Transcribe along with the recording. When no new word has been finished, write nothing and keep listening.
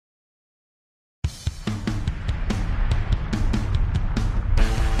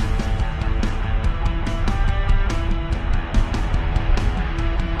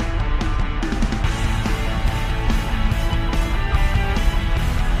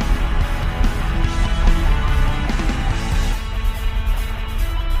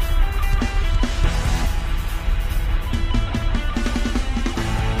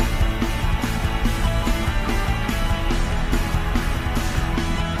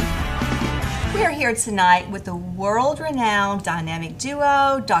We are here tonight with the world-renowned dynamic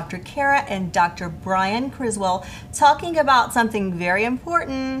duo, Dr. Kara and Dr. Brian Criswell, talking about something very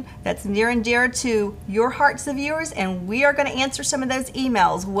important that's near and dear to your hearts, the viewers, and we are going to answer some of those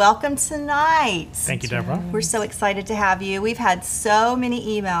emails. Welcome tonight. Thank you, Debra. We're so excited to have you. We've had so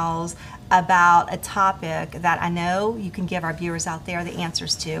many emails about a topic that I know you can give our viewers out there the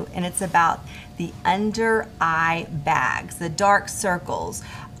answers to, and it's about the under eye bags, the dark circles.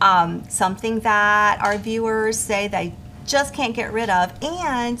 Something that our viewers say they just can't get rid of,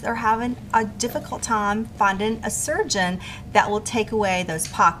 and they're having a difficult time finding a surgeon that will take away those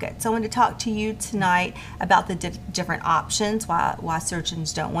pockets. So I want to talk to you tonight about the different options, why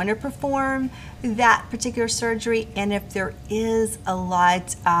surgeons don't want to perform that particular surgery, and if there is a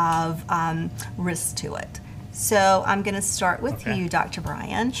lot of risk to it. So I'm going to start with you, Dr.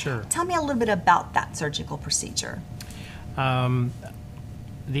 Brian. Sure. Tell me a little bit about that surgical procedure.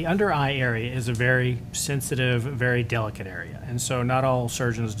 The under eye area is a very sensitive, very delicate area, and so not all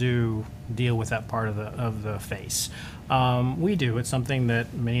surgeons do deal with that part of the face. We do. It's something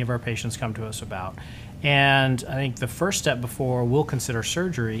that many of our patients come to us about. And I think the first step before we'll consider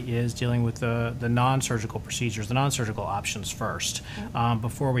surgery is dealing with the non-surgical procedures, the non-surgical options first,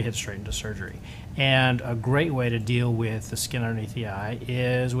 before we head straight into surgery. And a great way to deal with the skin underneath the eye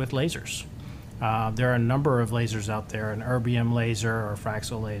is with lasers. There are a number of lasers out there, an erbium laser or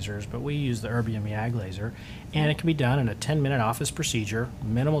Fraxel lasers, but we use the erbium YAG laser, and it can be done in a 10-minute office procedure,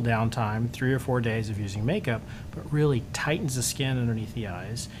 minimal downtime, 3 or 4 days of using makeup, but really tightens the skin underneath the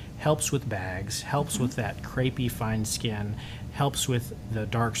eyes, helps with bags, helps with that crepey fine skin, helps with the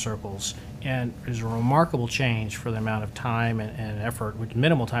dark circles, and is a remarkable change for the amount of time and effort, with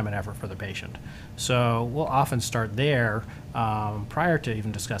minimal time and effort for the patient. So we'll often start there prior to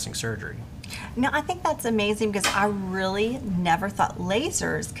even discussing surgery. Now, I think that's amazing because I really never thought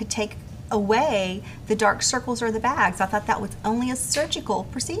lasers could take away the dark circles or the bags. I thought that was only a surgical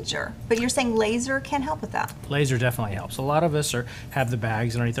procedure, but you're saying laser can help with that. Laser definitely helps. A lot of us have the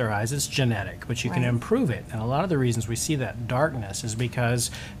bags underneath our eyes. It's genetic, but you can improve it. And a lot of the reasons we see that darkness is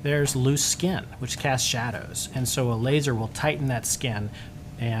because there's loose skin, which casts shadows. And so a laser will tighten that skin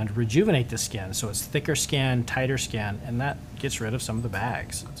and rejuvenate the skin, so it's thicker skin, tighter skin, and that gets rid of some of the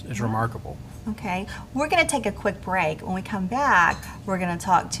bags. It's remarkable. Okay, we're going to take a quick break. When we come back, we're going to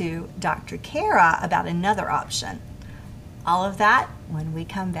talk to Dr. Kara about another option. All of that when we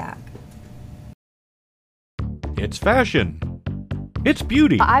come back. It's fashion. It's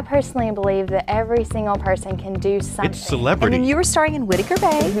beauty. I personally believe that every single person can do something. It's celebrity. And then you were starring in Whitaker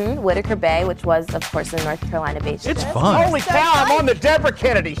Bay. Whitaker Bay, which was, of course, in North Carolina Beach. It's fun. Holy cow, I'm on the Debra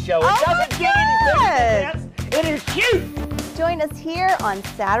Kennedy show. It doesn't get any bigger. It is huge. Join us here on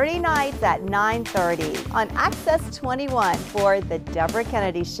Saturday nights at 9:30 on Access 21 for the Debra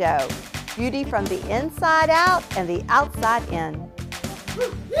Kennedy Show. Beauty from the inside out and the outside in.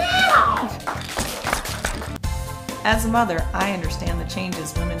 As a mother, I understand the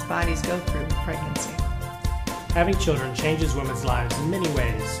changes women's bodies go through with pregnancy. Having children changes women's lives in many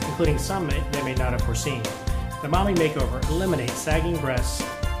ways, including some they may not have foreseen. The Mommy Makeover eliminates sagging breasts,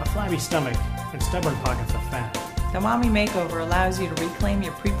 a flabby stomach, and stubborn pockets of fat. The Mommy Makeover allows you to reclaim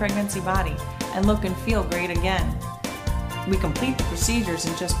your pre-pregnancy body and look and feel great again. We complete the procedures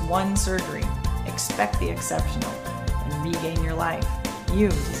in just one surgery. Expect the exceptional and regain your life. You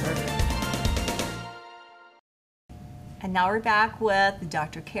deserve it. And now we're back with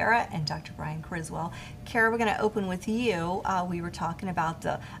Dr. Kara and Dr. Brian Criswell. Kara, we're going to open with you. We were talking about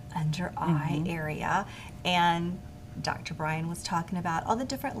the under eye area, and Dr. Brian was talking about all the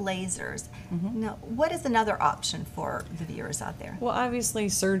different lasers. Now, what is another option for the viewers out there? Well, obviously,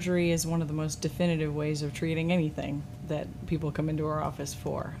 surgery is one of the most definitive ways of treating anything that people come into our office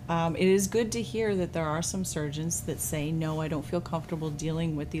for. It is good to hear that there are some surgeons that say, no, I don't feel comfortable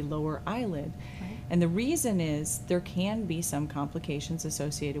dealing with the lower eyelid. And the reason is there can be some complications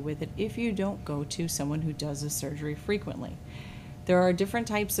associated with it if you don't go to someone who does the surgery frequently. There are different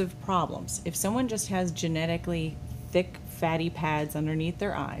types of problems. If someone just has genetically thick, fatty pads underneath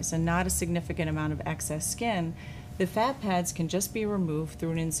their eyes and not a significant amount of excess skin, the fat pads can just be removed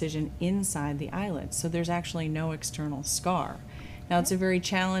through an incision inside the eyelid, so there's actually no external scar. Now, it's a very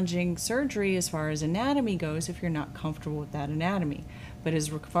challenging surgery as far as anatomy goes if you're not comfortable with that anatomy. But as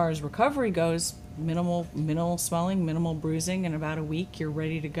far as recovery goes, minimal swelling, minimal bruising, in about a week you're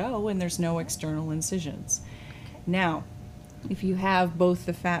ready to go and there's no external incisions. Now, if you have both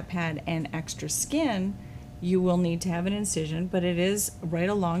the fat pad and extra skin, you will need to have an incision, but it is right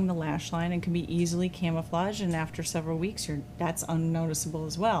along the lash line and can be easily camouflaged, and after several weeks that's unnoticeable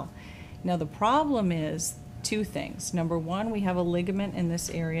as well. Now, the problem is two things. Number one, we have a ligament in this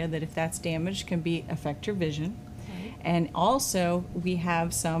area that if that's damaged can affect your vision. And also we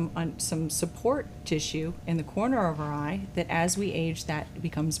have some support tissue in the corner of our eye that as we age that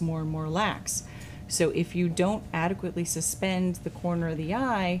becomes more and more lax. So if you don't adequately suspend the corner of the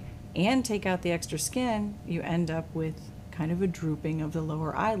eye and take out the extra skin, you end up with kind of a drooping of the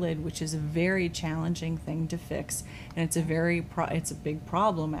lower eyelid, which is a very challenging thing to fix, and it's a big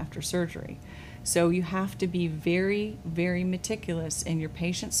problem after surgery. So you have to be very, very meticulous in your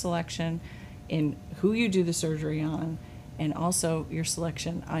patient selection, in who you do the surgery on, and also your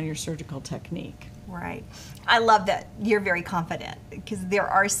selection on your surgical technique. Right. I love that you're very confident, because there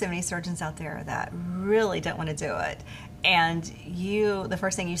are so many surgeons out there that really don't want to do it. And the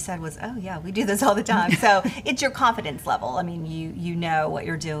first thing you said was, oh yeah, we do this all the time. So it's your confidence level. I mean, you know what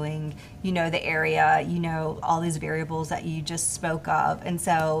you're doing, you know the area, you know all these variables that you just spoke of. And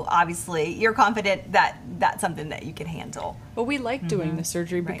so obviously you're confident that that's something that you can handle. But we like doing the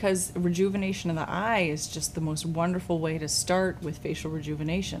surgery because rejuvenation of the eye is just the most wonderful way to start with facial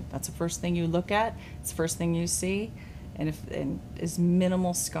rejuvenation. That's the first thing you look at, it's the first thing you see. And is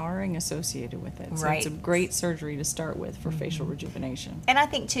minimal scarring associated with it. So it's a great surgery to start with for facial rejuvenation. And I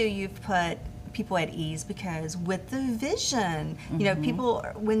think too, you've put people at ease, because with the vision, you know, people,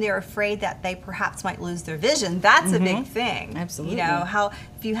 when they're afraid that they perhaps might lose their vision, that's a big thing. Absolutely. You know,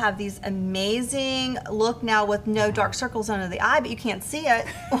 if you have these amazing look now with no dark circles under the eye, but you can't see it,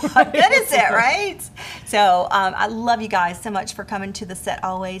 what good is it, right? So I love you guys so much for coming to the set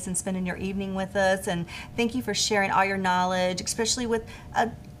always and spending your evening with us, and thank you for sharing all your knowledge, especially with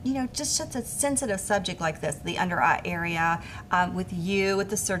you know, just such a sensitive subject like this, the under eye area, with you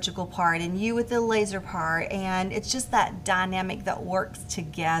with the surgical part and you with the laser part, and it's just that dynamic that works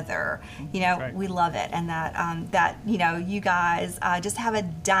together. You know, we love it, and that you know, you guys just have a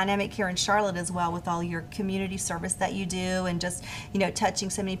dynamic here in Charlotte as well with all your community service that you do, and just, you know, touching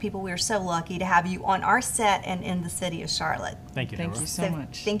so many people. We are so lucky to have you on our set and in the city of Charlotte. Thank you, Thank Debra. you so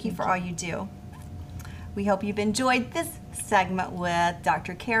much. Thank you for all you do. We hope you've enjoyed this segment with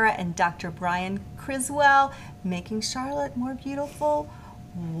Dr. Kara and Dr. Brian Criswell, making Charlotte more beautiful,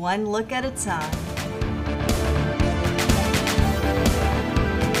 one look at a time.